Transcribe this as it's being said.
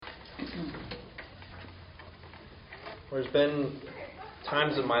There's been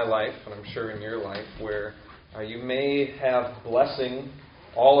times in my life, and I'm sure in your life, where you may have blessing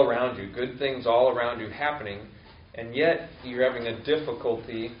all around you, good things all around you happening, and yet you're having a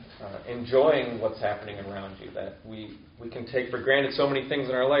difficulty enjoying what's happening around you. That we can take for granted so many things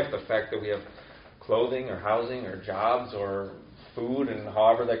in our life. The fact that we have clothing or housing or jobs or food, and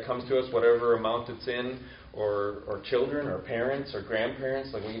however that comes to us, whatever amount it's in, or children or parents or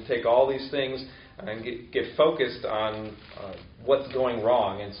grandparents. Like we can take all these things and get focused on what's going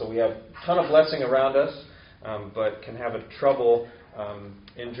wrong. And so we have a ton of blessing around us, but can have a trouble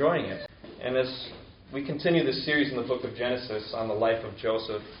enjoying it. And as we continue this series in the book of Genesis on the life of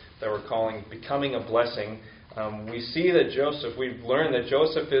Joseph that we're calling Becoming a Blessing, we see that we've learned that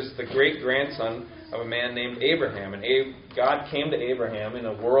Joseph is the great-grandson of a man named Abraham. And God came to Abraham in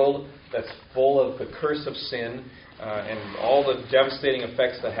a world that's full of the curse of sin and all the devastating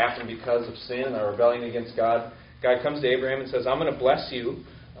effects that happen because of sin and our rebellion against God. God comes to Abraham and says, I'm going to bless you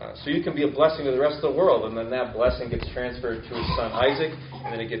so you can be a blessing to the rest of the world. And then that blessing gets transferred to his son Isaac,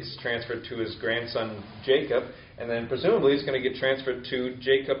 and then it gets transferred to his grandson Jacob, and then presumably it's going to get transferred to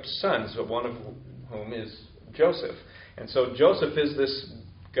Jacob's sons, one of whom is Joseph. And so Joseph is this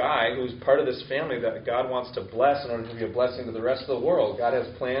guy who's part of this family that God wants to bless in order to be a blessing to the rest of the world. God has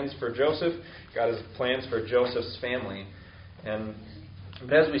plans for Joseph. God has plans for Joseph's family.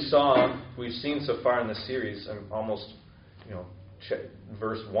 But as we've seen so far in this series, almost,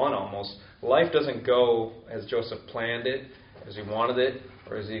 verse 1 almost, life doesn't go as Joseph planned it, as he wanted it,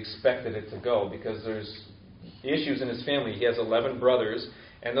 or as he expected it to go, because there's issues in his family. He has 11 brothers,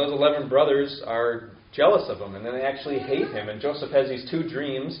 and those 11 brothers are jealous of him, and then they actually hate him. And Joseph has these two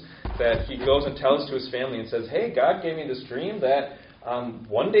dreams that he goes and tells to his family and says, hey, God gave me this dream that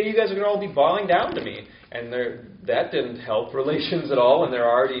one day you guys are going to all be bowing down to me. And that didn't help relations at all, and they're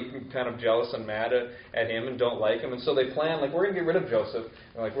already kind of jealous and mad at him and don't like him. And so they plan, we're going to get rid of Joseph.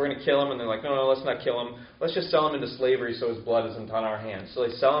 They're we're going to kill him. And they're no, let's not kill him. Let's just sell him into slavery so his blood isn't on our hands. So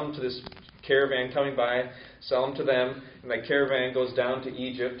they sell him to this caravan coming by, sell him to them, and that caravan goes down to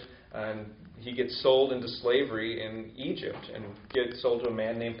Egypt, and he gets sold into slavery in Egypt and gets sold to a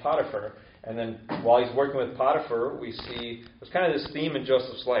man named Potiphar. And then while he's working with Potiphar, we see there's kind of this theme in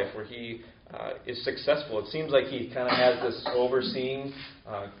Joseph's life where he is successful. It seems like he kind of has this overseeing,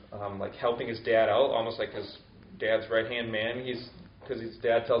 helping his dad out, almost like his dad's right-hand man. Because his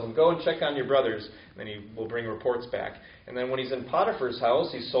dad tells him, go and check on your brothers, and then he will bring reports back. And then when he's in Potiphar's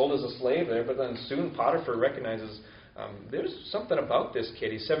house, he's sold as a slave there, but then soon Potiphar recognizes there's something about this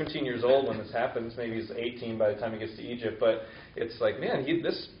kid. He's 17 years old when this happens. Maybe he's 18 by the time he gets to Egypt. But it's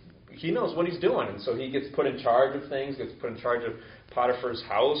he knows what he's doing. And so he gets put in charge of things, gets put in charge of Potiphar's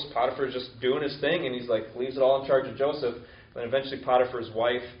house. Potiphar's just doing his thing, and he's leaves it all in charge of Joseph. Then eventually Potiphar's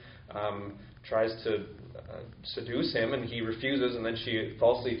wife tries to seduce him, and he refuses, and then she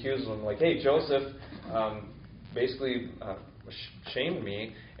falsely accuses him, hey, Joseph basically shamed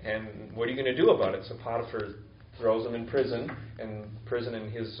me, and what are you going to do about it? So Potiphar throws him in prison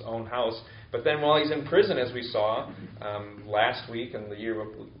in his own house. But then while he's in prison, as we saw last week and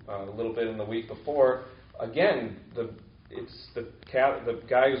a little bit in the week before, again, the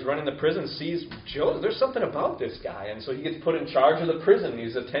guy who's running the prison sees there's something about this guy, and so he gets put in charge of the prison.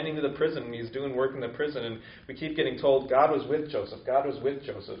 He's attending to the prison, and he's doing work in the prison, and we keep getting told God was with Joseph. God was with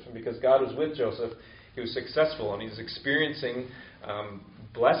Joseph, and because God was with Joseph, he was successful, and he's experiencing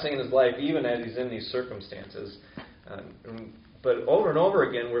blessing in his life, even as he's in these circumstances. But over and over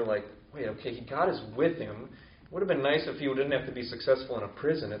again, we're wait, okay, God is with him. It would have been nice if he didn't have to be successful in a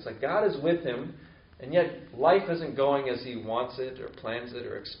prison. It's God is with him, and yet life isn't going as he wants it or plans it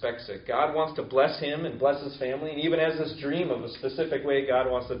or expects it. God wants to bless him and bless his family, and even has this dream of a specific way God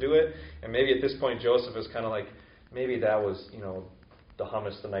wants to do it. And maybe at this point, Joseph is kind of maybe that was, the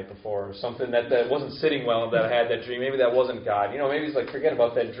hummus the night before, or something that wasn't sitting well that I had that dream. Maybe that wasn't God. Maybe he's forget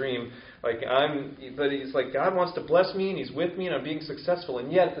about that dream. But he's God wants to bless me, and he's with me, and I'm being successful.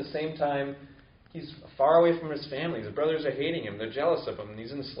 And yet at the same time, he's far away from his family. His brothers are hating him. They're jealous of him. And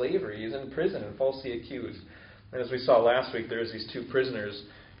he's in slavery. He's in prison and falsely accused. And as we saw last week, there's these two prisoners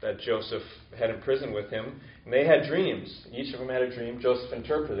that Joseph had in prison with him. And they had dreams. Each of them had a dream. Joseph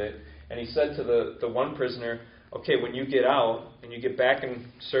interpreted it. And he said to the one prisoner, okay, when you get out and you get back in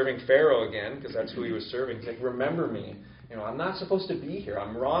serving Pharaoh again, because that's who he was serving, he's remember me. I'm not supposed to be here.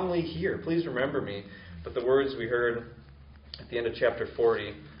 I'm wrongly here. Please remember me. But the words we heard at the end of chapter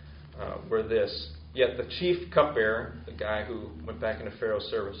 40 were this: yet the chief cupbearer, the guy who went back into Pharaoh's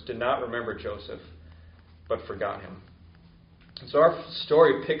service, did not remember Joseph, but forgot him. And so our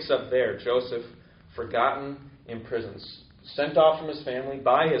story picks up there. Joseph, forgotten in prison. sent off from his family,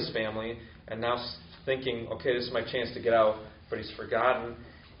 by his family, and now thinking, okay, this is my chance to get out, but he's forgotten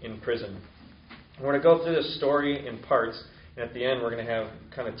in prison. We're going to go through this story in parts, and at the end we're going to have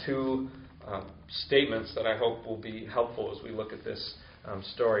kind of two statements that I hope will be helpful as we look at this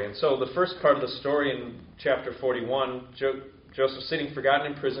story. And so the first part of the story in chapter 41, Joseph sitting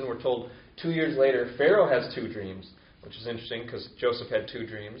forgotten in prison, we're told 2 years later, Pharaoh has two dreams, which is interesting because Joseph had two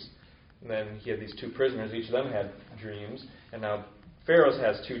dreams. And then he had these two prisoners, each of them had dreams. And now Pharaoh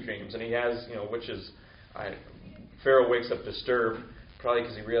has two dreams. And he has, Pharaoh wakes up disturbed, probably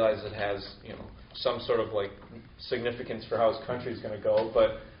because he realizes it has, some sort of significance for how his country is going to go.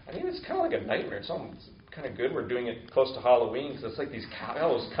 But I think it's kind of like a nightmare. It's kind of good we're doing it close to Halloween because it's like these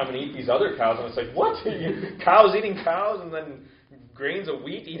cows come and eat these other cows. And it's like, what? Cows eating cows and then grains of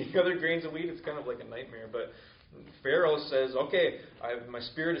wheat eating other grains of wheat? It's kind of like a nightmare. But Pharaoh says, okay, my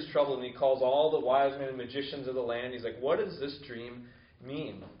spirit is troubled, and he calls all the wise men and magicians of the land. He's like, what does this dream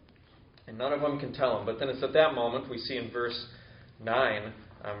mean? And none of them can tell him. But then it's at that moment we see in verse 9,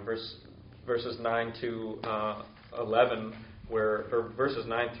 verses 9 to 11, or verses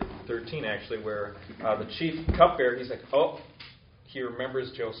 9 through 13 actually, where the chief cupbearer, he's like, he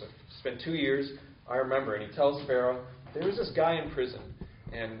remembers Joseph. It's been 2 years, I remember. And he tells Pharaoh, there was this guy in prison.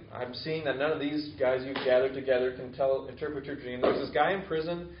 And I'm seeing that none of these guys you've gathered together can interpret your dream. There's this guy in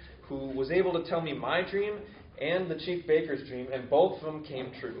prison who was able to tell me my dream and the chief baker's dream, and both of them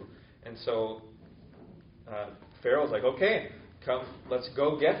came true. And so Pharaoh's like, okay, come, let's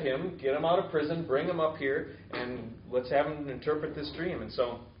go get him out of prison, bring him up here, and let's have him interpret this dream. And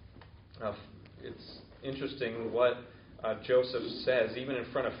so it's interesting what Joseph says, even in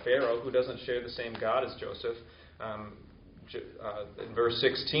front of Pharaoh, who doesn't share the same God as Joseph. In verse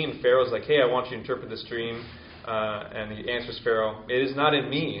 16, Pharaoh's like, hey, I want you to interpret this dream. And he answers Pharaoh, it is not in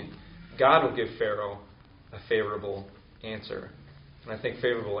me. God will give Pharaoh a favorable answer. And I think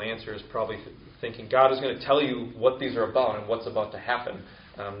favorable answer is probably thinking God is going to tell you what these are about and what's about to happen.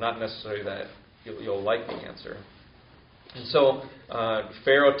 Not necessarily that you'll like the answer. And so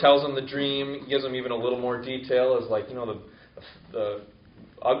Pharaoh tells him the dream, gives him even a little more detail, as the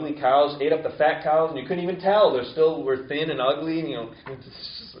ugly cows ate up the fat cows, and you couldn't even tell. We're thin and ugly.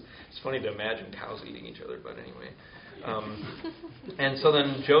 It's funny to imagine cows eating each other, but anyway. And so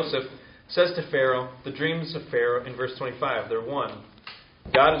then Joseph says to Pharaoh, the dreams of Pharaoh in verse 25, they're one.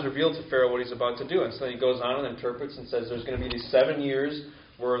 God has revealed to Pharaoh what he's about to do. And so he goes on and interprets and says there's going to be these 7 years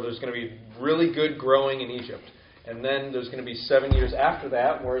where there's going to be really good growing in Egypt. And then there's going to be 7 years after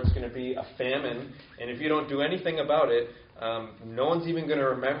that where it's going to be a famine. And if you don't do anything about it, no one's even going to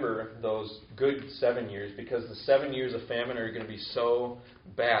remember those good 7 years, because the 7 years of famine are going to be so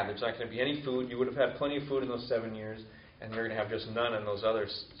bad. There's not going to be any food. You would have had plenty of food in those 7 years, and you're going to have just none in those other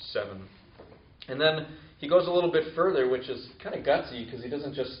 7. And then he goes a little bit further, which is kind of gutsy, because he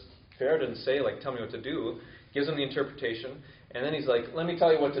doesn't just, Pharaoh didn't say, tell me what to do. He gives him the interpretation, and then he's like, let me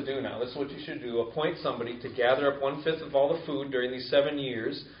tell you what to do now. This is what you should do. Appoint somebody to gather up 1/5 of all the food during these 7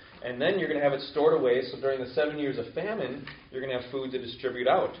 years, and then you're going to have it stored away, so during the 7 years of famine, you're going to have food to distribute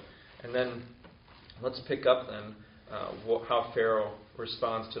out. And then let's pick up then how Pharaoh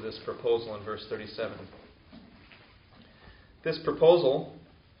responds to this proposal in verse 37. This proposal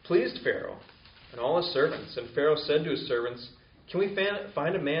pleased Pharaoh and all his servants. And Pharaoh said to his servants, can we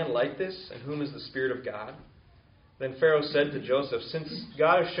find a man like this, in whom is the Spirit of God? Then Pharaoh said to Joseph, since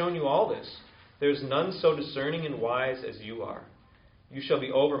God has shown you all this, there is none so discerning and wise as you are. You shall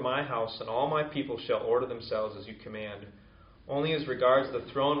be over my house, and all my people shall order themselves as you command. Only as regards the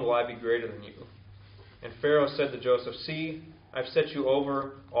throne will I be greater than you. And Pharaoh said to Joseph, see, I've set you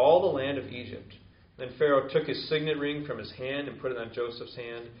over all the land of Egypt. Then Pharaoh took his signet ring from his hand and put it on Joseph's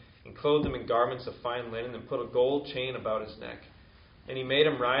hand, and clothed him in garments of fine linen, and put a gold chain about his neck. And he made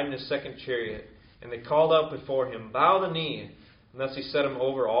him ride in his second chariot. And they called out before him, bow the knee. And thus he set him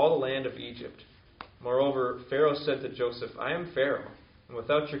over all the land of Egypt. Moreover, Pharaoh said to Joseph, I am Pharaoh, and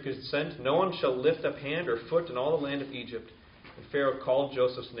without your consent no one shall lift up hand or foot in all the land of Egypt. And Pharaoh called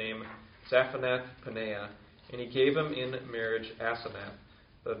Joseph's name Zaphanath-Paneah, and he gave him in marriage Asenath,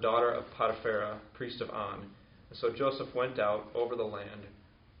 the daughter of Potiphar, priest of On. And so Joseph went out over the land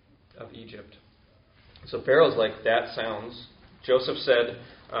of Egypt. So Pharaoh's like, that sounds. Joseph said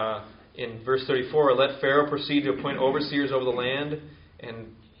in verse 34, let Pharaoh proceed to appoint overseers over the land and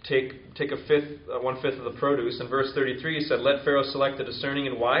take 1/5 of the produce. In verse 33 he said, let Pharaoh select a discerning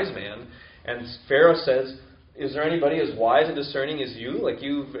and wise man. And Pharaoh says, is there anybody as wise and discerning as you? Like,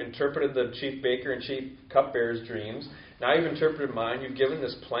 you've interpreted the chief baker and chief cupbearer's dreams. Now you've interpreted mine. You've given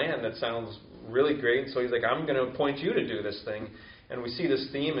this plan that sounds really great. And so he's like, I'm going to appoint you to do this thing. And we see this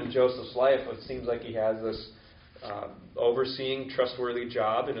theme in Joseph's life. It seems like he has this overseeing trustworthy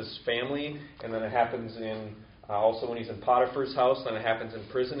job in his family, and then it happens in also when he's in Potiphar's house, then it happens in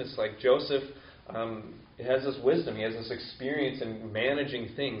prison. It's like Joseph has this wisdom, he has this experience in managing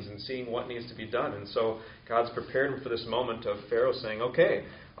things and seeing what needs to be done. And so God's prepared him for this moment of Pharaoh saying, okay,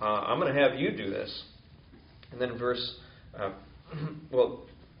 I'm going to have you do this. And then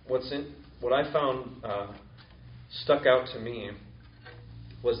what I found stuck out to me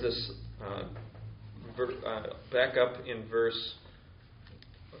was this, back up in verse,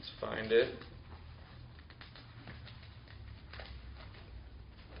 let's find it.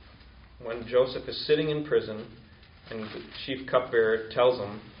 When Joseph is sitting in prison, and the chief cupbearer tells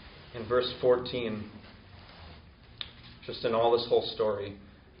him in verse 14, just in all this whole story,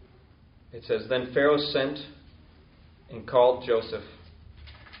 it says, "Then Pharaoh sent and called Joseph,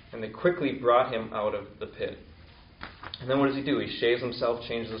 and they quickly brought him out of the pit." And then what does he do? He shaves himself,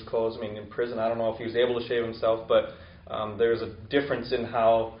 changes his clothes. I mean, in prison, I don't know if he was able to shave himself, but there's a difference in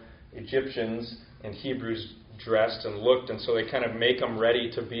how Egyptians and Hebrews dressed and looked, and so they kind of make them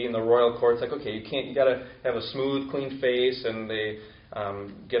ready to be in the royal court. It's like, okay, you got to have a smooth, clean face, and they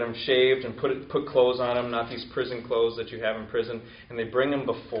get them shaved and put clothes on them, not these prison clothes that you have in prison, and they bring them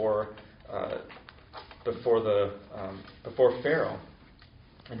before Pharaoh.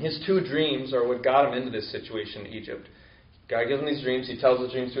 And his two dreams are what got him into this situation in Egypt. God gives him these dreams. He tells the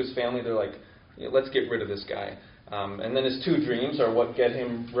dreams to his family. They're like, let's get rid of this guy. And then his two dreams are what get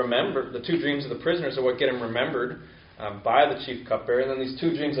him remembered. The two dreams of the prisoners are what get him remembered by the chief cupbearer. And then these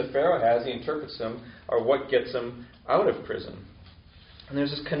two dreams that Pharaoh has, he interprets them, are what gets him out of prison. And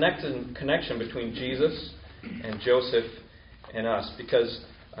there's this connection between Jesus and Joseph and us, because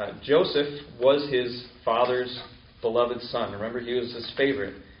Joseph was his father's beloved son. Remember, he was his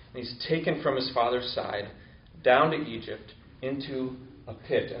favorite. And he's taken from his father's side down to Egypt into a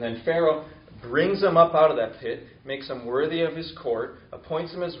pit. And then Pharaoh brings him up out of that pit, makes him worthy of his court,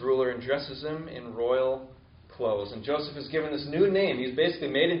 appoints him as ruler, and dresses him in royal clothes. And Joseph is given this new name. He's basically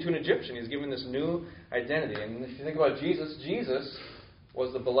made into an Egyptian. He's given this new identity. And if you think about Jesus, Jesus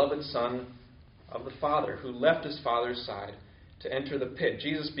was the beloved son of the Father who left his father's side to enter the pit.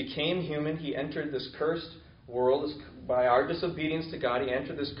 Jesus became human. He entered this cursed world. By our disobedience to God, he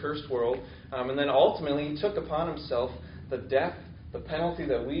entered this cursed world. And then ultimately, he took upon himself the death, the penalty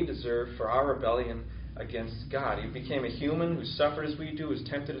that we deserve for our rebellion against God. He became a human who suffered as we do, was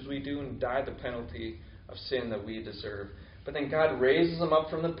tempted as we do, and died the penalty of sin that we deserve. But then God raises him up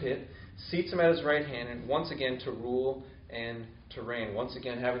from the pit, seats him at his right hand, and once again to rule and to reign, once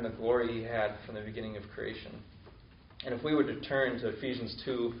again having the glory he had from the beginning of creation. And if we were to turn to Ephesians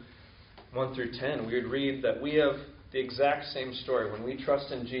 2, 1 through 10, we would read that we have the exact same story. When we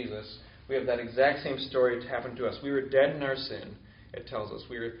trust in Jesus, we have that exact same story to happen to us. We were dead in our sin, it tells us.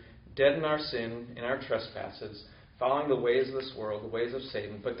 We were dead in our sin, in our trespasses, following the ways of this world, the ways of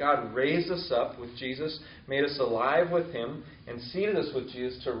Satan. But God raised us up with Jesus, made us alive with him, and seated us with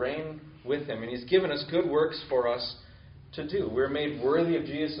Jesus to reign with him. And he's given us good works for us to do. We were made worthy of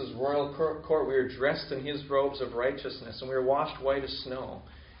Jesus' royal court. We were dressed in his robes of righteousness, and we were washed white as snow.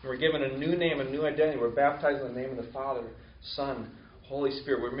 And we're given a new name, a new identity. We're baptized in the name of the Father, Son, Holy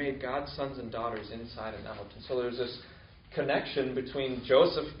Spirit. We're made God's sons and daughters inside and out. And so there's this connection between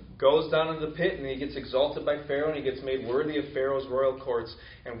Joseph goes down into the pit and he gets exalted by Pharaoh and he gets made worthy of Pharaoh's royal courts.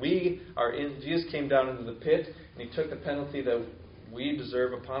 And Jesus came down into the pit and he took the penalty that we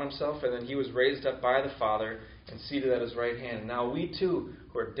deserve upon himself, and then he was raised up by the Father and seated at his right hand. And now we too,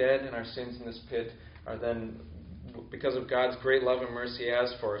 who are dead in our sins in this pit, are then, because of God's great love and mercy he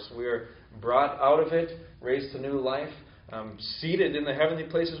has for us, we are brought out of it, raised to new life, seated in the heavenly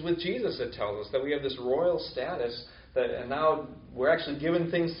places with Jesus, it tells us, that we have this royal status, and now we're actually given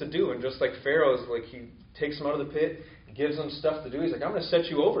things to do. And just like Pharaoh's, like he takes him out of the pit, gives him stuff to do. He's like, I'm going to set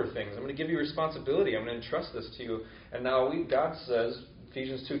you over things. I'm going to give you responsibility. I'm going to entrust this to you. And now God says,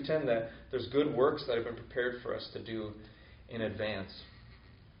 Ephesians 2:10, that there's good works that have been prepared for us to do in advance.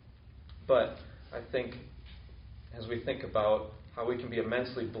 But I think as we think about how we can be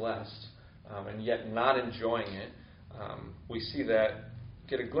immensely blessed and yet not enjoying it, we see that,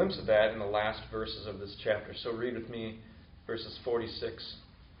 get a glimpse of that in the last verses of this chapter. So read with me verses 46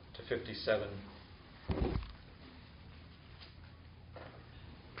 to 57.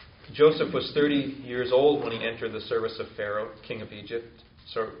 Joseph was 30 years old when he entered the service of Pharaoh, king of Egypt.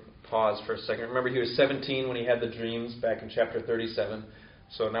 So pause for a second. Remember, he was 17 when he had the dreams back in chapter 37.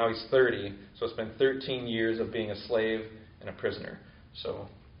 So now he's 30. So it's been 13 years of being a slave and a prisoner. So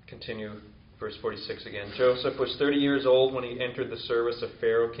continue verse 46 again. Joseph was 30 years old when he entered the service of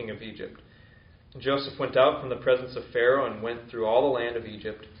Pharaoh, king of Egypt. And Joseph went out from the presence of Pharaoh and went through all the land of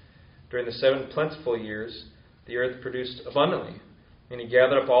Egypt. During the 7 plentiful years, the earth produced abundantly. And he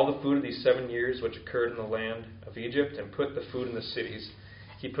gathered up all the food of these 7 years which occurred in the land of Egypt, and put the food in the cities.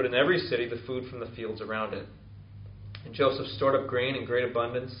 He put in every city the food from the fields around it. And Joseph stored up grain in great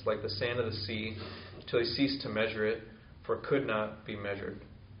abundance, like the sand of the sea, until he ceased to measure it, for it could not be measured.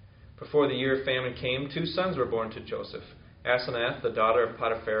 Before the year of famine came, 2 sons were born to Joseph. Asenath, the daughter of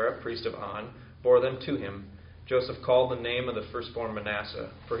Potiphera, priest of On, bore them to him. Joseph called the name of the firstborn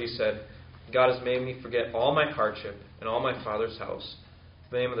Manasseh, for he said, God has made me forget all my hardship and all my father's house.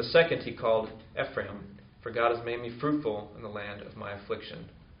 The name of the second he called Ephraim, for God has made me fruitful in the land of my affliction.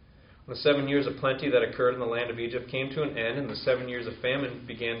 When the 7 years of plenty that occurred in the land of Egypt came to an end, and the 7 years of famine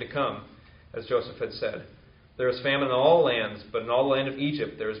began to come, as Joseph had said, there is famine in all lands, but in all the land of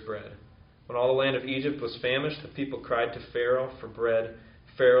Egypt there is bread. When all the land of Egypt was famished, the people cried to Pharaoh for bread.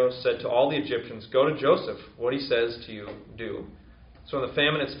 Pharaoh said to all the Egyptians, go to Joseph. What he says to you, do. So when the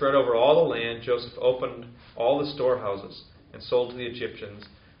famine had spread over all the land, Joseph opened all the storehouses and sold to the Egyptians,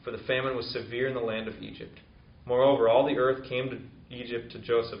 for the famine was severe in the land of Egypt. Moreover, all the earth came to Egypt to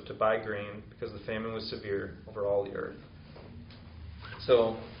Joseph to buy grain, because the famine was severe over all the earth.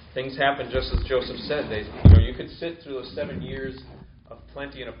 So things happened just as Joseph said. You could sit through those 7 years of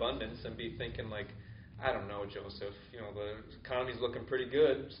plenty and abundance and be thinking like, I don't know, Joseph, the economy's looking pretty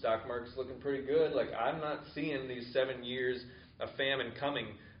good, stock market's looking pretty good. Like, I'm not seeing these 7 years of famine coming.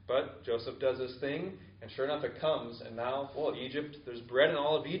 But Joseph does his thing, and sure enough it comes, and now, Egypt, there's bread in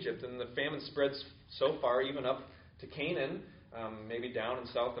all of Egypt, and the famine spreads so far, even up to Canaan, maybe down in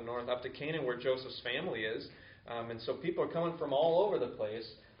south and north, up to Canaan where Joseph's family is. And so people are coming from all over the place,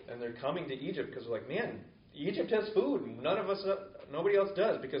 and they're coming to Egypt because they're like, man, Egypt has food. Nobody else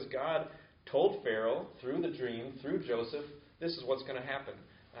does, because God told Pharaoh through the dream, through Joseph, this is what's going to happen.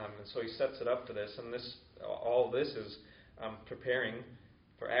 And so he sets it up for this, and all this is preparing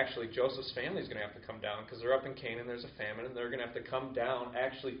for actually Joseph's family is going to have to come down, because they're up in Canaan, there's a famine, and they're going to have to come down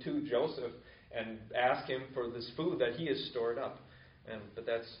actually to Joseph and ask him for this food that he has stored up. But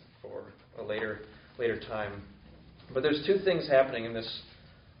that's for a later time. But there's 2 things happening in this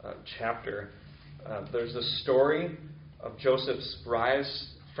chapter. There's the story of Joseph's rise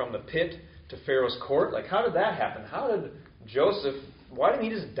from the pit to Pharaoh's court. Like, how did that happen? Why didn't he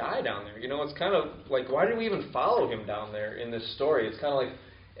just die down there? It's kind of like, why did we even follow him down there in this story? It's kind of like,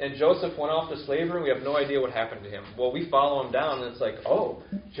 and Joseph went off to slavery, and we have no idea what happened to him. Well, we follow him down, and it's like,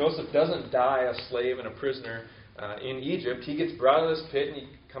 Joseph doesn't die a slave and a prisoner in Egypt. He gets brought out of this pit, and he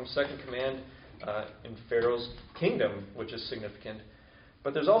becomes second command in Pharaoh's kingdom, which is significant.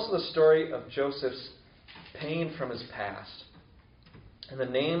 But there's also the story of Joseph's pain from his past. And the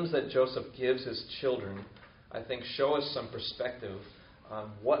names that Joseph gives his children, I think, show us some perspective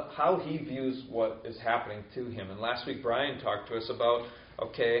on how he views what is happening to him. And last week Brian talked to us about,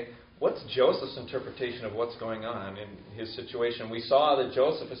 what's Joseph's interpretation of what's going on in his situation? We saw that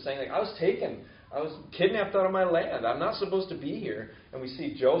Joseph is saying, I was kidnapped out of my land. I'm not supposed to be here. And we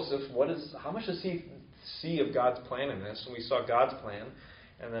see Joseph, how much does he see of God's plan in this? And we saw God's plan.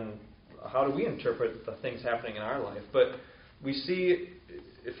 And then how do we interpret the things happening in our life? But we see,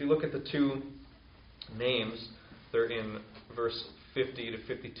 if you look at the 2 names, they're in verse 50 to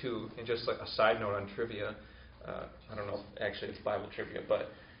 52. And just like a side note on trivia, I don't know, actually it's Bible trivia, but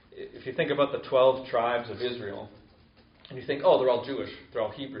if you think about the 12 tribes of Israel, and you think, they're all Jewish, they're all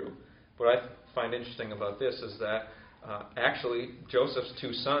Hebrew. What I find interesting about this is that actually Joseph's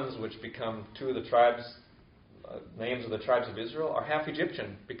 2 sons, which become 2 of the tribes, names of the tribes of Israel, are half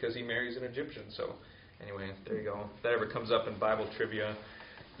Egyptian, because he marries an Egyptian. So anyway, there you go. If that ever comes up in Bible trivia,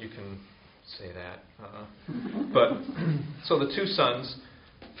 you can say that. But so the 2 sons,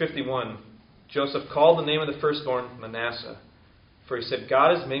 51, Joseph called the name of the firstborn Manasseh, for he said,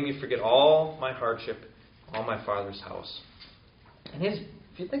 God has made me forget all my hardship, all my father's house. And if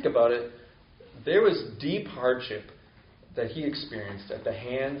you think about it, there was deep hardship that he experienced at the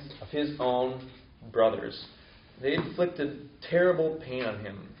hands of his own brothers. They inflicted terrible pain on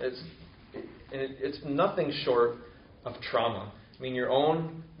him. It's nothing short of trauma. I mean, your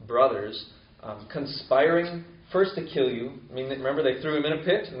own brothers conspiring first to kill you. I mean, remember they threw him in a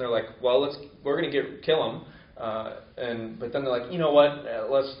pit, and they're like, "Well, we're going to kill him." But then they're like, "You know what?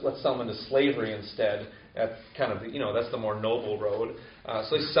 Let's sell him into slavery instead." That's kind of that's the more noble road.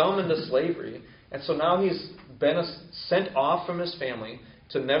 So they sell him into slavery, and so now he's been sent off from his family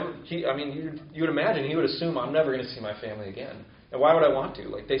to never. You would imagine he would assume, I'm never going to see my family again. And why would I want to?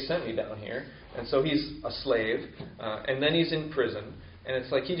 Like, they sent me down here, and so he's a slave, and then he's in prison, and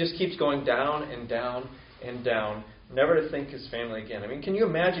it's like he just keeps going down and down and down, never to think his family again. I mean, can you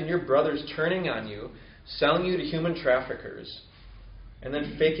imagine your brothers turning on you, selling you to human traffickers, and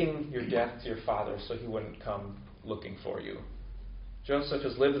then faking your death to your father so he wouldn't come looking for you. Joseph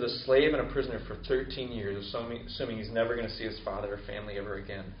has lived as a slave and a prisoner for 13 years, assuming he's never going to see his father or family ever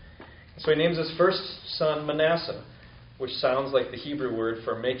again. So he names his first son Manasseh, which sounds like the Hebrew word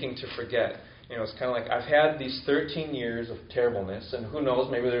for making to forget. It's kind of like, I've had these 13 years of terribleness, and who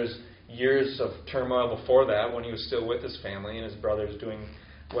knows, maybe there's years of turmoil before that when he was still with his family and his brothers doing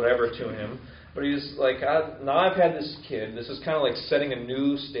whatever to him. But he's like, now I've had this kid. This is kind of like setting a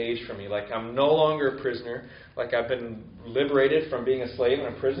new stage for me. Like, I'm no longer a prisoner. Like, I've been liberated from being a slave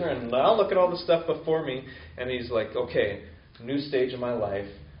and a prisoner. And now look at all the stuff before me. And he's like, okay, new stage of my life.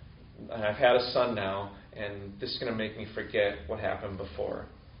 And I've had a son now. And this is going to make me forget what happened before.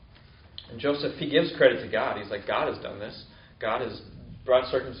 And Joseph, he gives credit to God. He's like, God has done this. God has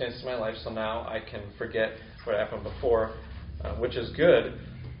brought circumstances to my life, so now I can forget what happened before, which is good.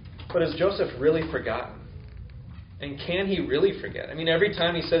 But has Joseph really forgotten? And can he really forget? I mean, every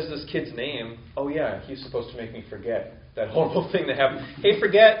time he says this kid's name, oh yeah, he's supposed to make me forget that horrible thing that happened. Hey,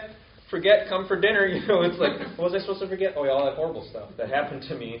 forget, come for dinner. It's like, what was I supposed to forget? Oh yeah, all that horrible stuff that happened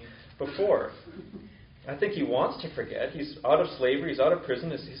to me before. I think he wants to forget. He's out of slavery. He's out of prison.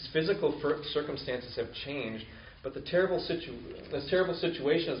 His physical circumstances have changed. But this terrible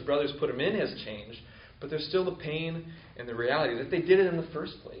situation his brothers put him in has changed. But there's still the pain and the reality that they did it in the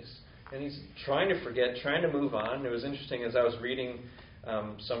first place. And he's trying to forget, trying to move on. It was interesting as I was reading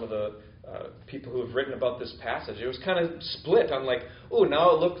some of the people who have written about this passage. It was kind of split on like, oh,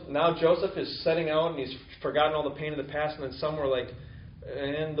 now Joseph is setting out and he's forgotten all the pain of the past. And then some were like,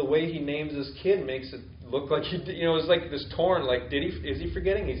 and the way he names his kid makes it look like it's like this torn. Like, is he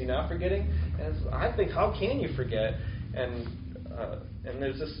forgetting? Is he not forgetting? And I think, how can you forget? And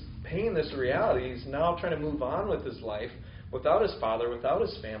there's this pain, this reality. He's now trying to move on with his life without his father, without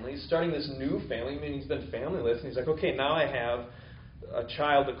his family. He's starting this new family. I mean, he's been familyless, and he's like, okay, now I have a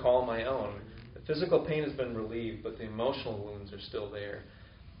child to call my own. The physical pain has been relieved, but the emotional wounds are still there.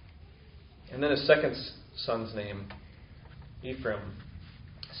 And then his second son's name, Ephraim,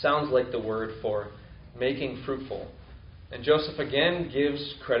 sounds like the word for making fruitful. And Joseph again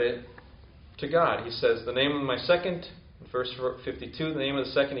gives credit to God. He says, the name of my second, in verse 52, the name of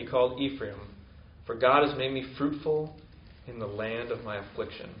the second he called Ephraim, for God has made me fruitful in the land of my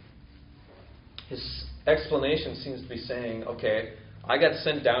affliction. His explanation seems to be saying, okay, I got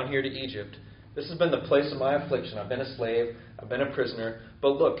sent down here to Egypt. This has been the place of my affliction. I've been a slave. I've been a prisoner.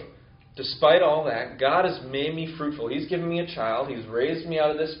 But look, despite all that, God has made me fruitful. He's given me a child. He's raised me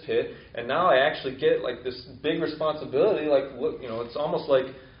out of this pit. And now I actually get like this big responsibility. Like, look, it's almost like,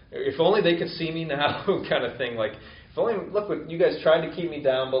 if only they could see me now kind of thing. Like, if only, look, what you guys tried to keep me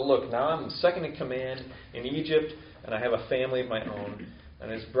down, but look, now I'm second in command in Egypt, and I have a family of my own.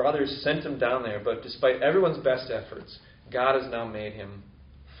 And his brothers sent him down there, but despite everyone's best efforts, God has now made him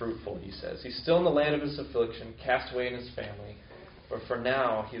fruitful, he says. He's still in the land of his affliction, cast away in his family, but for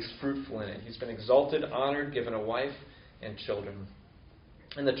now, he is fruitful in it. He's been exalted, honored, given a wife and children.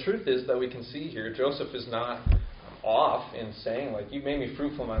 And the truth is that we can see here, Joseph is not off in saying, like, you made me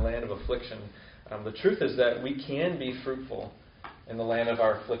fruitful in my land of affliction. The truth is that we can be fruitful in the land of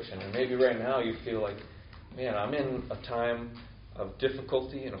our affliction. And maybe right now you feel like, man, I'm in a time of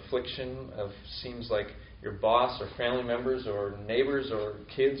difficulty and affliction. Seems like your boss or family members or neighbors or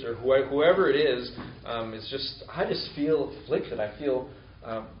kids or whoever it is just, I just feel afflicted. I feel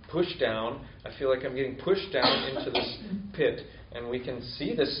pushed down. I feel like I'm getting pushed down into this pit. And we can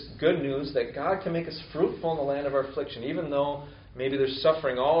see this good news that God can make us fruitful in the land of our affliction, even though maybe there's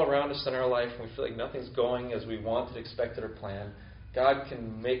suffering all around us in our life and we feel like nothing's going as we wanted, expected, or planned. God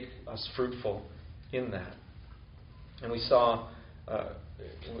can make us fruitful in that. And we saw,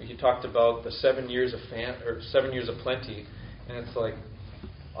 he talked about the 7 years of 7 years of plenty, and it's like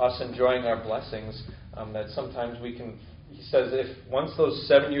us enjoying our blessings. That sometimes we can. He says, if once those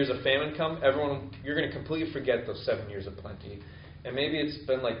 7 years of famine come, you're going to completely forget those 7 years of plenty. And maybe it's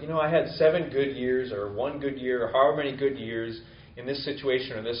been like, I had 7 good years, or 1 good year, or however many good years in this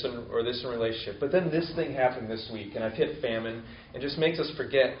situation, or this in relationship. But then this thing happened this week, and I've hit famine, and just makes us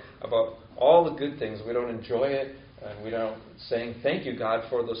forget about all the good things. We don't enjoy it, and we don't saying thank you, God,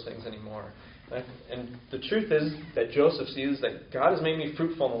 for those things anymore. And the truth is that Joseph sees that God has made me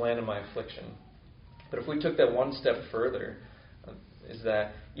fruitful in the land of my affliction. But if we took that one step further, is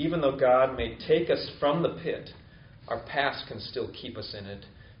that even though God may take us from the pit, our past can still keep us in it.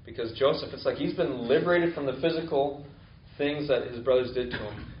 Because Joseph, it's like he's been liberated from the physical things that his brothers did to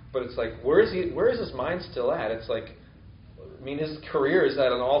him. But it's like, where is his mind still at? It's like, his career is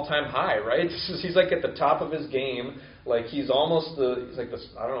at an all-time high, right? He's like at the top of his game. Like he's like this,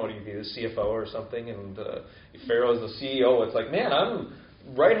 I don't know what he'd be, the CFO or something, and Pharaoh's the CEO. It's like, man, I'm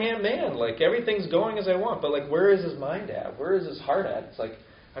right-hand man. Like everything's going as I want. But like, where is his mind at? Where is his heart at? It's like,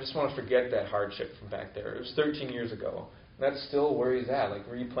 I just want to forget that hardship from back there. It was 13 years ago. And that's still where he's at, like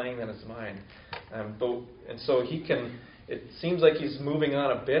replaying that in his mind. And so it seems like he's moving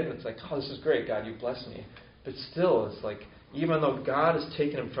on a bit, and it's like, oh, this is great, God, you bless me. But still, it's like, even though God has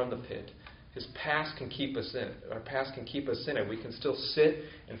taken him from the pit, his past can keep us in it. Our past can keep us in it. We can still sit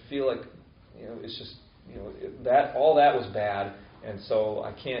and feel like, it's just, all that was bad, and so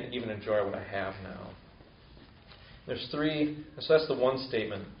I can't even enjoy what I have now. There's three, so that's the one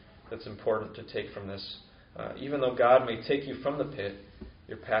statement that's important to take from this. Even though God may take you from the pit,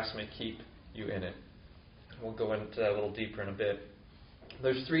 your past may keep you in it. We'll go into that a little deeper in a bit.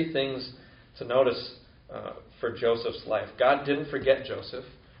 There's three things to notice for Joseph's life. God didn't forget Joseph.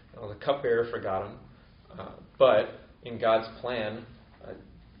 The cupbearer forgot him. But in God's plan,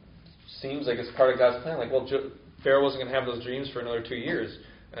 seems like it's part of God's plan. Like, well, Pharaoh wasn't going to have those dreams for another 2 years.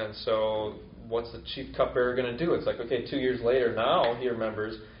 And so what's the chief cupbearer going to do? It's like, okay, 2 years later, now he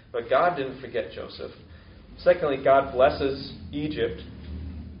remembers. But God didn't forget Joseph. Secondly, God blesses Egypt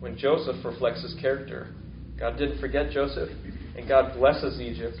when Joseph reflects his character. God didn't forget Joseph, and God blesses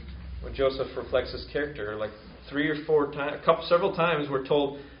Egypt when Joseph reflects his character. Like 3 or 4 times, several times we're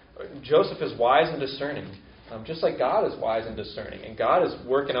told Joseph is wise and discerning, just like God is wise and discerning. And God is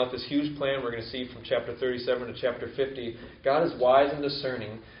working out this huge plan we're going to see from chapter 37 to chapter 50. God is wise and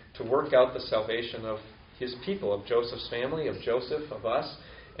discerning to work out the salvation of his people, of Joseph's family, of Joseph, of us.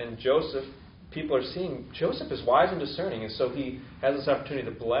 And Joseph, people are seeing Joseph is wise and discerning, and so he has this opportunity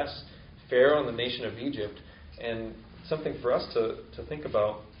to bless Pharaoh and the nation of Egypt. And something for us to think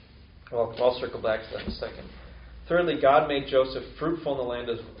about. Well, I'll circle back to that in a second. Thirdly, God made Joseph fruitful in the land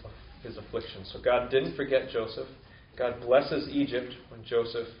of his affliction. So God didn't forget Joseph. God blesses Egypt when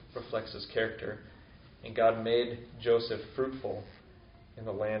Joseph reflects his character. And God made Joseph fruitful in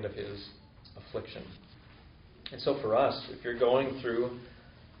the land of his affliction. And so for us, if you're going through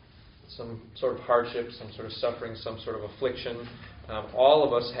some sort of hardship, some sort of suffering, some sort of affliction, all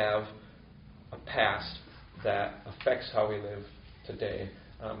of us have a past that affects how we live today.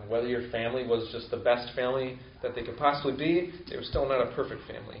 Whether your family was just the best family that they could possibly be, they were still not a perfect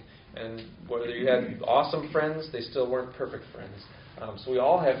family. And whether you had awesome friends, they still weren't perfect friends. So we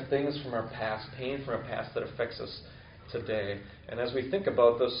all have things from our past, pain from our past that affects us today. And as we think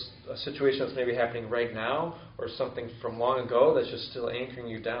about those situations that's maybe happening right now, or something from long ago that's just still anchoring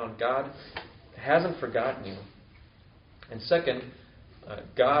you down, God hasn't forgotten you. And second,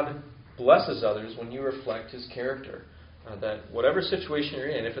 God blesses others when you reflect his character. That whatever situation you're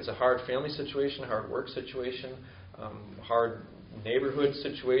in, if it's a hard family situation, hard work situation, hard neighborhood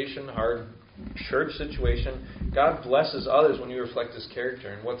situation, hard church situation, God blesses others when you reflect his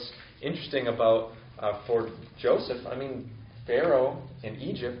character. And what's interesting about for Joseph, Pharaoh in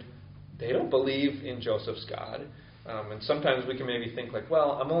Egypt, they don't believe in Joseph's God. And sometimes we can maybe think like,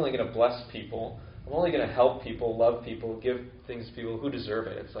 well, I'm only going to bless people. I'm only going to help people, love people, give things to people who deserve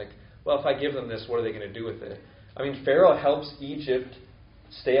it. It's like, well, if I give them this, what are they going to do with it? Pharaoh helps Egypt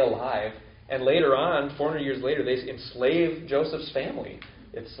stay alive, and later on, 400 years later, they enslave Joseph's family.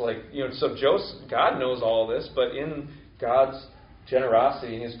 It's like, so God knows all this, but in God's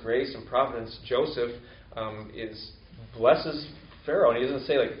generosity and his grace and providence, Joseph blesses Pharaoh. And he doesn't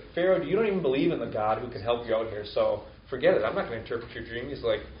say, like, Pharaoh, you don't even believe in the God who can help you out here, so forget it. I'm not going to interpret your dream. He's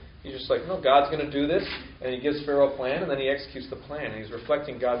just like, no, God's going to do this. And he gives Pharaoh a plan, and then he executes the plan. And he's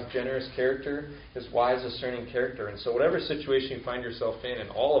reflecting God's generous character, his wise, discerning character. And so whatever situation you find yourself in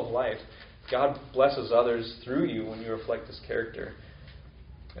all of life, God blesses others through you when you reflect his character.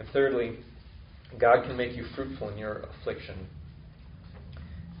 And thirdly, God can make you fruitful in your affliction.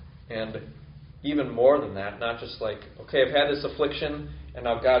 And even more than that, not just like, okay, I've had this affliction, and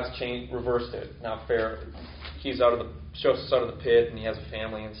now God's reversed it. Now Pharaoh, Joseph's out of the pit, and he has a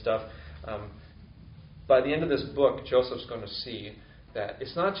family and stuff. By the end of this book, Joseph's going to see that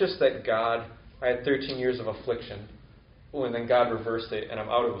it's not just that I had 13 years of affliction, and then God reversed it, and I'm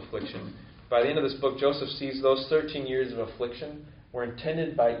out of affliction. By the end of this book, Joseph sees those 13 years of affliction were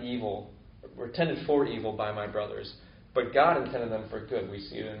intended for evil by my brothers. But God intended them for good. We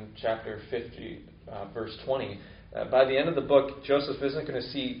see it in chapter 50, verse 20. By the end of the book, Joseph isn't going to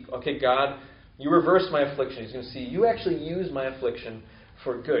see, okay, God, you reversed my affliction. He's going to see, you actually use my affliction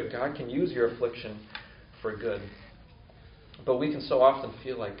for good. God can use your affliction for good. But we can so often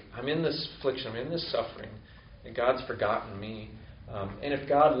feel like, I'm in this affliction, I'm in this suffering, and God's forgotten me. And if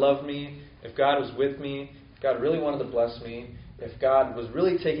God loved me, if God was with me, God really wanted to bless me, if God was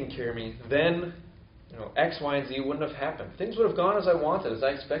really taking care of me, then X, Y, and Z wouldn't have happened. Things would have gone as I wanted, as I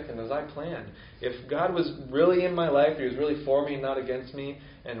expected, as I planned. If God was really in my life, He was really for me, not against me,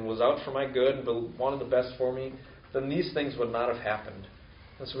 and was out for my good and wanted the best for me, then these things would not have happened.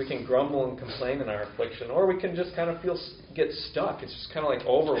 And so we can grumble and complain in our affliction, or we can just kind of get stuck. It's just kind of like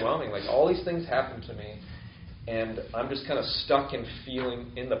overwhelming. Like all these things happen to me, and I'm just kind of stuck in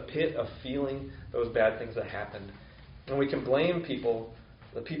the pit of feeling those bad things that happened. And we can blame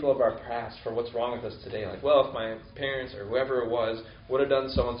the people of our past, for what's wrong with us today. Like, well, if my parents or whoever it was would have done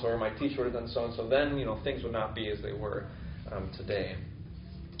so-and-so, or my teacher would have done so-and-so, then, things would not be as they were today.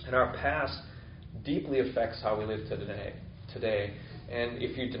 And our past deeply affects how we live today. And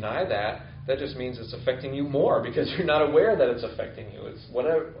if you deny that, that just means it's affecting you more, because you're not aware that it's affecting you. It's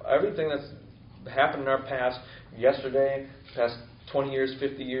everything that's happened in our past, yesterday, past 20 years,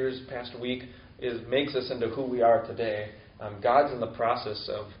 50 years, past week, makes us into who we are today. God's in the process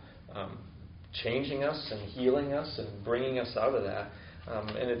of changing us and healing us and bringing us out of that.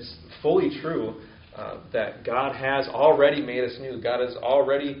 And it's fully true that God has already made us new. God has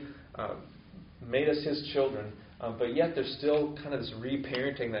already made us His children. But yet there's still kind of this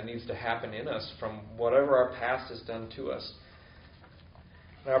reparenting that needs to happen in us from whatever our past has done to us.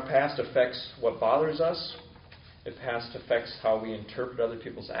 And our past affects what bothers us. It past affects how we interpret other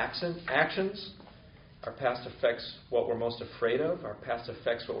people's actions. Our past affects what we're most afraid of. Our past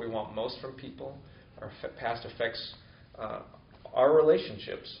affects what we want most from people. Our past affects our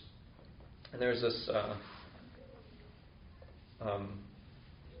relationships. And there's this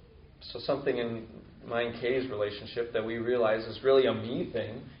something in my and Katie's relationship that we realize is really a me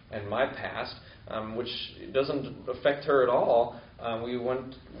thing and my past, which doesn't affect her at all. We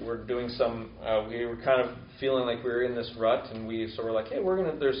were kind of feeling like we were in this rut, and we sort of like, hey, when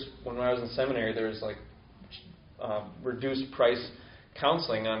I was in seminary, there's like reduced price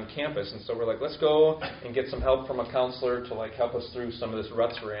counseling on campus, and so we're like, let's go and get some help from a counselor to like help us through some of this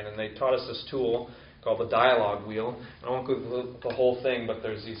ruts we're in. And they taught us this tool called the dialogue wheel. I won't go through the whole thing, but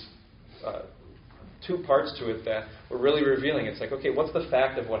there's these two parts to it that were really revealing. It's like, okay, what's the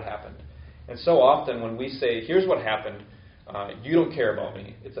fact of what happened? And so often when we say, here's what happened, you don't care about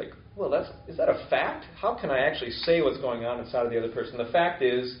me. It's like, well, is that a fact? How can I actually say what's going on inside of the other person? The fact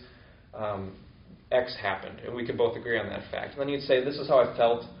is, X happened, and we can both agree on that fact. And then you'd say, this is how I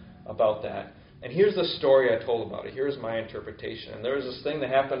felt about that. And here's the story I told about it. Here's my interpretation. And there was this thing that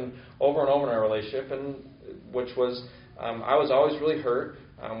happened over and over in our relationship, and which was, I was always really hurt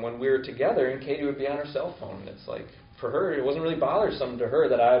when we were together, and Katie would be on her cell phone. And it's like, for her, it wasn't really bothersome to her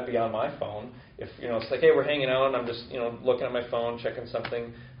that I would be on my phone. If it's like, hey, we're hanging out, and I'm just looking at my phone, checking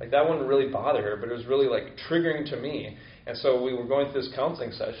something. Like that wouldn't really bother her, but it was really like triggering to me. And so we were going through this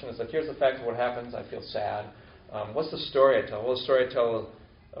counseling session. It's like, here's the fact of what happens. I feel sad. What's the story I tell? Well, the story I tell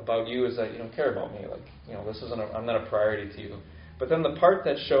about you is that you don't care about me. Like, I'm not a priority to you. But then the part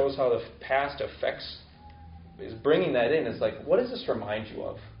that shows how the past affects, is bringing that in, is like, what does this remind you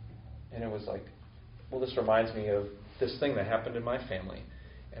of? And it was like, well, this reminds me of this thing that happened in my family.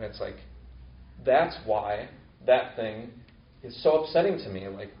 And it's like, that's why that thing is so upsetting to me.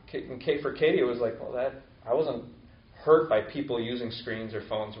 Like, for Katie, it was like, well, I wasn't hurt by people using screens or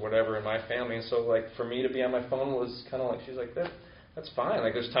phones or whatever in my family. And so, like, for me to be on my phone was kind of like, she's like, that's fine.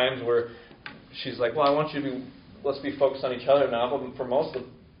 Like, there's times where she's like, well, I want you to let's be focused on each other now. But for most of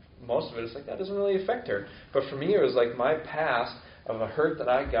it, it's like, that doesn't really affect her. But for me, it was like my past of a hurt that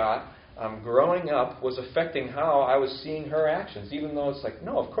I got growing up was affecting how I was seeing her actions, even though it's like,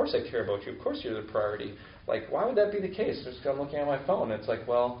 no, of course I care about you. Of course you're the priority. Like, why would that be the case? Just I'm looking at my phone. It's like,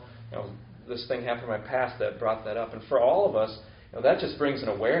 well, this thing happened in my past that brought that up. And for all of us, that just brings an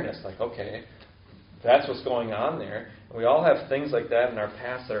awareness. Like, okay, that's what's going on there. And we all have things like that in our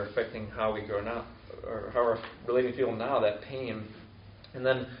past that are affecting how we grow now, or how we're relating to people now, that pain. And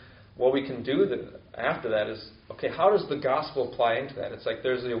then what we can do after that is, okay, how does the gospel apply into that? It's like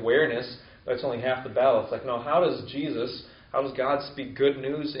there's the awareness, but it's only half the battle. It's like, no, how does God speak good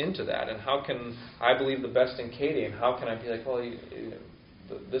news into that? And how can I believe the best in Katie? And how can I be like, well,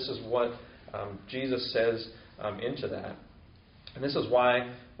 this is what Jesus says into that. And this is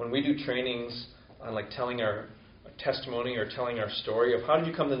why when we do trainings on like telling our testimony or telling our story of how did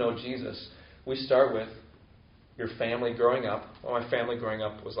you come to know Jesus, we start with your family growing up. Well, my family growing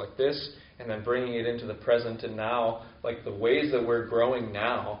up was like this, and then bringing it into the present. And now, like the ways that we're growing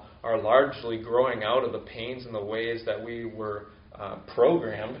now are largely growing out of the pains and the ways that we were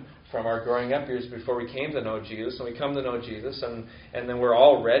programmed from our growing up years before we came to know Jesus. And we come to know Jesus, and then we're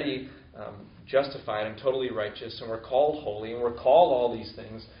already justified and totally righteous, and we're called holy, and we're called all these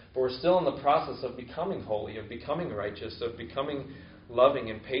things. but we're still in the process of becoming holy, of becoming righteous, of becoming loving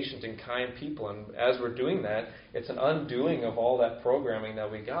and patient and kind people. And as we're doing that, it's an undoing of all that programming that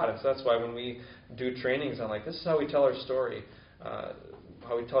we got. And so that's why when we do trainings on this is how we tell our story,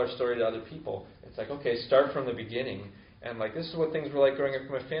 how we tell our story to other people. It's okay, start from the beginning. And this is what things were like growing up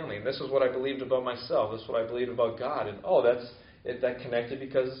in my family. And this is what I believed about myself. This is what I believed about God. And that connected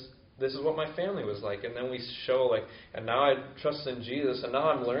because this is what my family was like. And then we show and now I trust in Jesus. And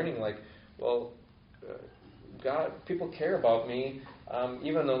now I'm learning God, people care about me,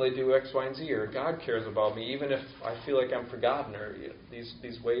 even though they do X, Y, and Z, or God cares about me, even if I feel like I'm forgotten, or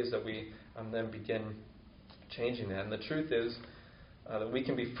these ways that we then begin changing that. And the truth is that we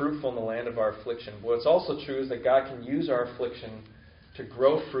can be fruitful in the land of our affliction. What's also true is that God can use our affliction to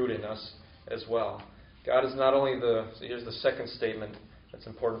grow fruit in us as well. God is not only here's the second statement that's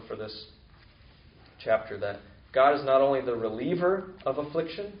important for this chapter, that God is not only the reliever of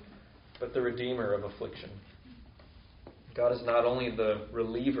affliction, but the redeemer of affliction. God is not only the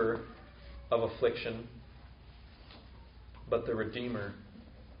reliever of affliction, but the redeemer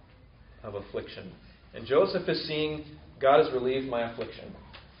of affliction. And Joseph is seeing, God has relieved my affliction.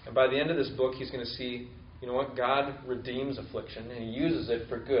 And by the end of this book, he's going to see, God redeems affliction, and he uses it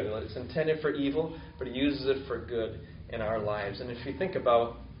for good. It's intended for evil, but he uses it for good in our lives. And if you think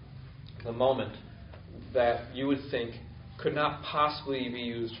about the moment that you would think could not possibly be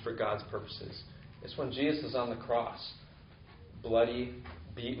used for God's purposes, it's when Jesus is on the cross, bloody,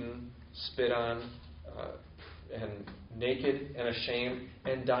 beaten, spit on, and naked and ashamed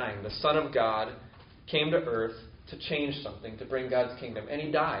and dying. The Son of God came to earth to change something, to bring God's kingdom, and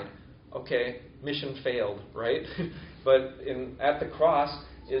he died. Okay, mission failed, right? But at the cross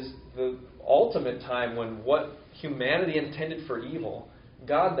is the ultimate time when what humanity intended for evil,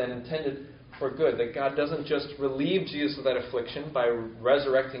 God then intended for good. That God doesn't just relieve Jesus of that affliction by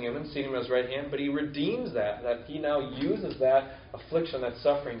resurrecting him and seating him at his right hand, but he redeems that he now uses that affliction, that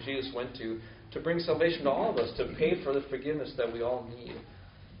suffering Jesus went to bring salvation to all of us, to pay for the forgiveness that we all need.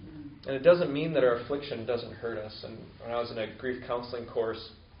 And it doesn't mean that our affliction doesn't hurt us. And when I was in a grief counseling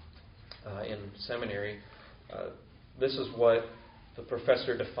course in seminary, this is what the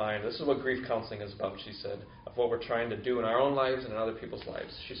professor defined. This is what grief counseling is about, she said, of what we're trying to do in our own lives and in other people's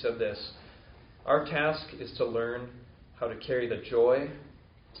lives. She said this: our task is to learn how to carry the joy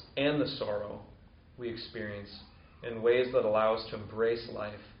and the sorrow we experience in ways that allow us to embrace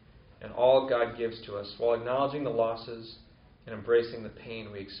life and all God gives to us, while acknowledging the losses and embracing the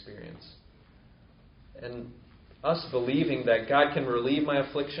pain we experience. And us believing that God can relieve my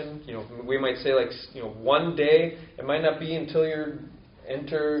affliction, we might say one day, it might not be until you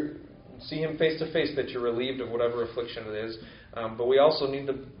see him face to face that you're relieved of whatever affliction it is. But we also need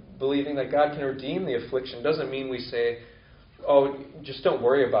to believing that God can redeem the affliction. Doesn't mean we say, just don't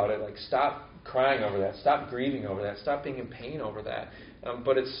worry about it. Stop crying over that. Stop grieving over that. Stop being in pain over that.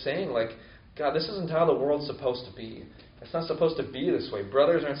 But it's saying, God, this isn't how the world's supposed to be. It's not supposed to be this way.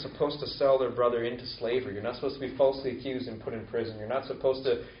 Brothers aren't supposed to sell their brother into slavery. You're not supposed to be falsely accused and put in prison. You're not supposed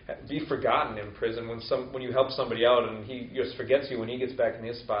to be forgotten in prison when you help somebody out and he just forgets you when he gets back in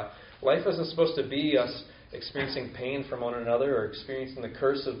his spot. Life isn't supposed to be us experiencing pain from one another or experiencing the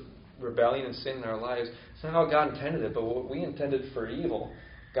curse of rebellion and sin in our lives. It's not how God intended it, but what we intended for evil,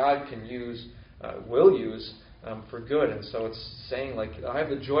 God can use, will use for good. And so it's saying, I have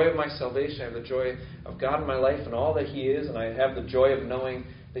the joy of my salvation, I have the joy of God in my life and all that he is, and I have the joy of knowing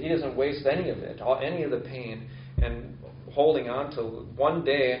that he doesn't waste any of it, any of the pain, and holding on to one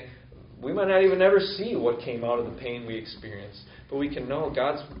day, we might not even ever see what came out of the pain we experienced, but we can know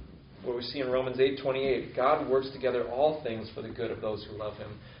God's, what we see in Romans 8:28, God works together all things for the good of those who love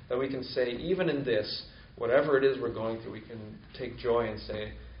him. That we can say, even in this, whatever it is we're going through, we can take joy and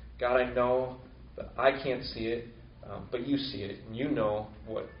say, God, I know that I can't see it, but you see it, and you know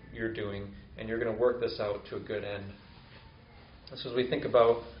what you're doing, and you're going to work this out to a good end. So as we think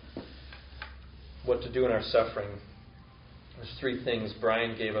about what to do in our suffering, there's three things.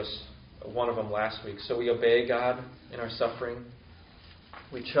 Brian gave us one of them last week. So we obey God in our suffering,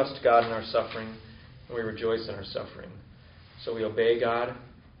 we trust God in our suffering, and we rejoice in our suffering. So we obey God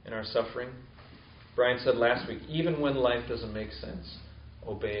in our suffering. Brian said last week, even when life doesn't make sense,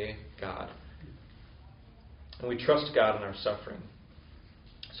 obey God. And we trust God in our suffering.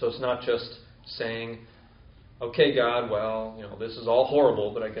 So it's not just saying, okay, God, well, this is all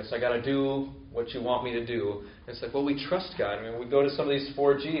horrible, but I guess I got to do what you want me to do. And it's we trust God. We go to some of these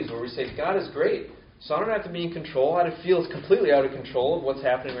 4 Gs where we say, God is great, so I don't have to be in control. I feel completely out of control of what's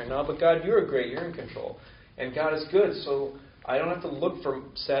happening right now, but God, you're great, you're in control. And God is good, so I don't have to look for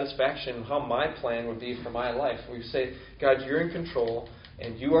satisfaction in how my plan would be for my life. We say, God, you're in control,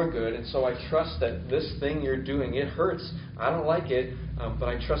 and you are good, and so I trust that this thing you're doing, it hurts. I don't like it, but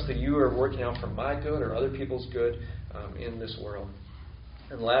I trust that you are working out for my good or other people's good in this world.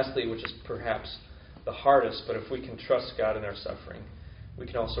 And lastly, which is perhaps the hardest, but if we can trust God in our suffering, we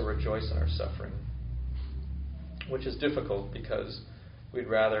can also rejoice in our suffering, which is difficult because we'd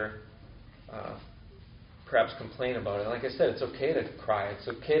rather perhaps complain about it. And like I said, it's okay to cry. It's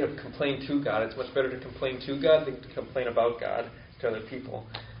okay to complain to God. It's much better to complain to God than to complain about God to other people.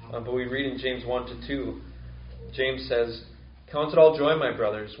 But we read in James 1-2, James says, "Count it all joy, my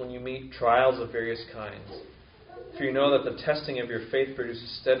brothers, when you meet trials of various kinds. For you know that the testing of your faith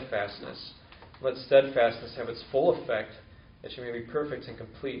produces steadfastness. Let steadfastness have its full effect, that you may be perfect and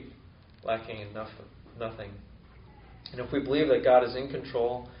complete, lacking in nothing." And if we believe that God is in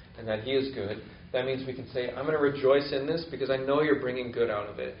control and that He is good, that means we can say, I'm going to rejoice in this because I know you're bringing good out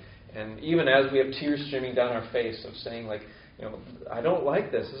of it. And even as we have tears streaming down our face of saying, like, I don't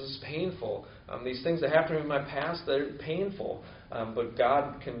like this. This is painful. These things that happened in my past, they're painful. But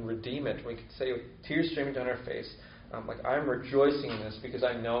God can redeem it. We can say with tears streaming down our face, I'm rejoicing in this because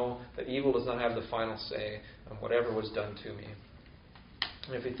I know that evil does not have the final say on whatever was done to me.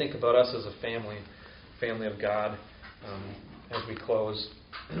 And if we think about us as a family of God, as we close,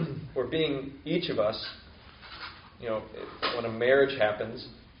 we're being, each of us, when a marriage happens,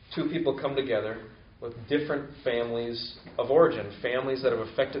 two people come together with different families of origin, families that have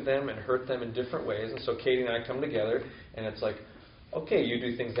affected them and hurt them in different ways. And so Katie and I come together, and it's like, okay, you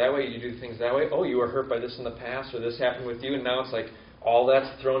do things that way, you do things that way. Oh, you were hurt by this in the past, or this happened with you, and now it's like all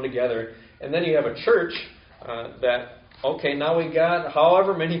that's thrown together. And then you have a church now we got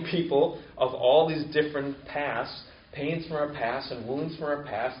however many people of all these different pasts, pains from our past and wounds from our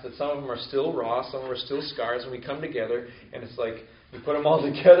past, that some of them are still raw, some of them are still scars, and we come together, and it's like we put them all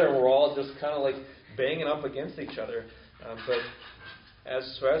together, and we're all just kind of like banging up against each other. But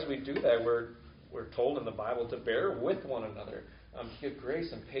as we do that, we're told in the Bible to bear with one another, to give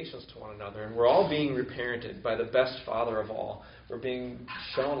grace and patience to one another, and we're all being reparented by the best Father of all. We're being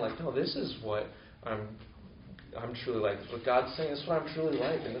shown, like, no, this is what I'm truly like. This is what God's saying. This is what I'm truly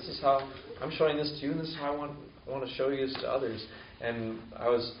like, and this is how I'm showing this to you, and this is how I want to show you this to others. And I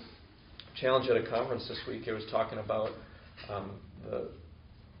was challenged at a conference this week. It was talking about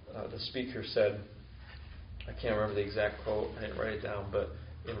the speaker said, I can't remember the exact quote, I didn't write it down, but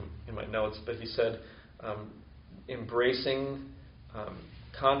in my notes, but he said, embracing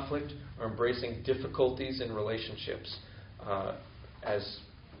conflict or embracing difficulties in relationships as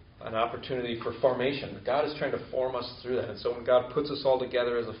an opportunity for formation. God is trying to form us through that. And so when God puts us all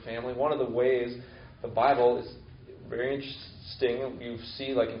together as a family, one of the ways the Bible is very interesting. You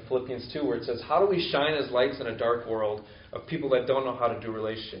see, like in Philippians 2, where it says, how do we shine as lights in a dark world of people that don't know how to do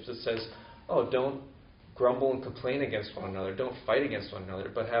relationships? It says, don't grumble and complain against one another. Don't fight against one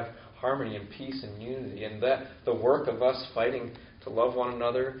another, but have harmony and peace and unity. And that the work of us fighting to love one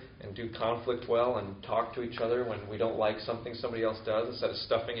another and do conflict well and talk to each other when we don't like something somebody else does, instead of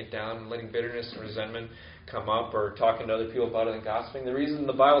stuffing it down and letting bitterness and resentment come up, or talking to other people about it and gossiping. The reason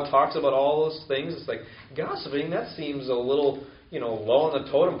the Bible talks about all those things is like, gossiping, that seems a little low on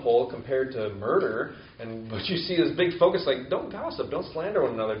the totem pole compared to murder. But you see this big focus, like, don't gossip, don't slander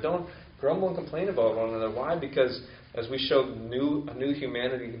one another, don't grumble and complain about one another. Why? Because as we show a new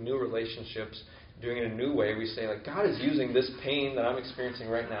humanity, new relationships, doing it in a new way, we say, like, God is using this pain that I'm experiencing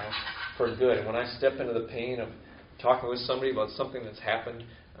right now for good. And when I step into the pain of talking with somebody about something that's happened,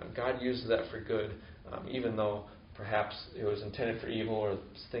 God uses that for good, even though perhaps it was intended for evil, or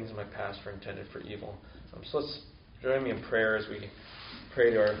things in my past were intended for evil. So let's join me in prayer as we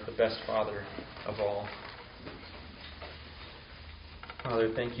pray to the best Father of all.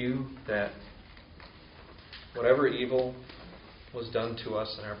 Father, thank you that whatever evil was done to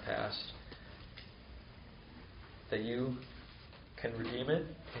us in our past, that you can redeem it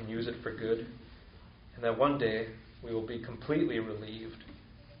and use it for good, and that one day we will be completely relieved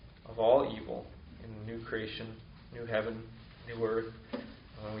of all evil in new creation, new heaven, new earth.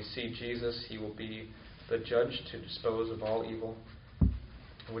 And when we see Jesus, He will be the judge to dispose of all evil.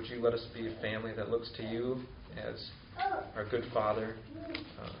 And would you let us be a family that looks to you as our good Father,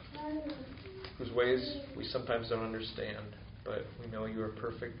 whose ways we sometimes don't understand, but we know you are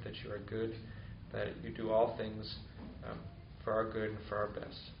perfect, that you are good, that you do all things for our good and for our best.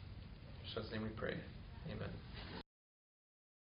 In Jesus' name we pray. Amen.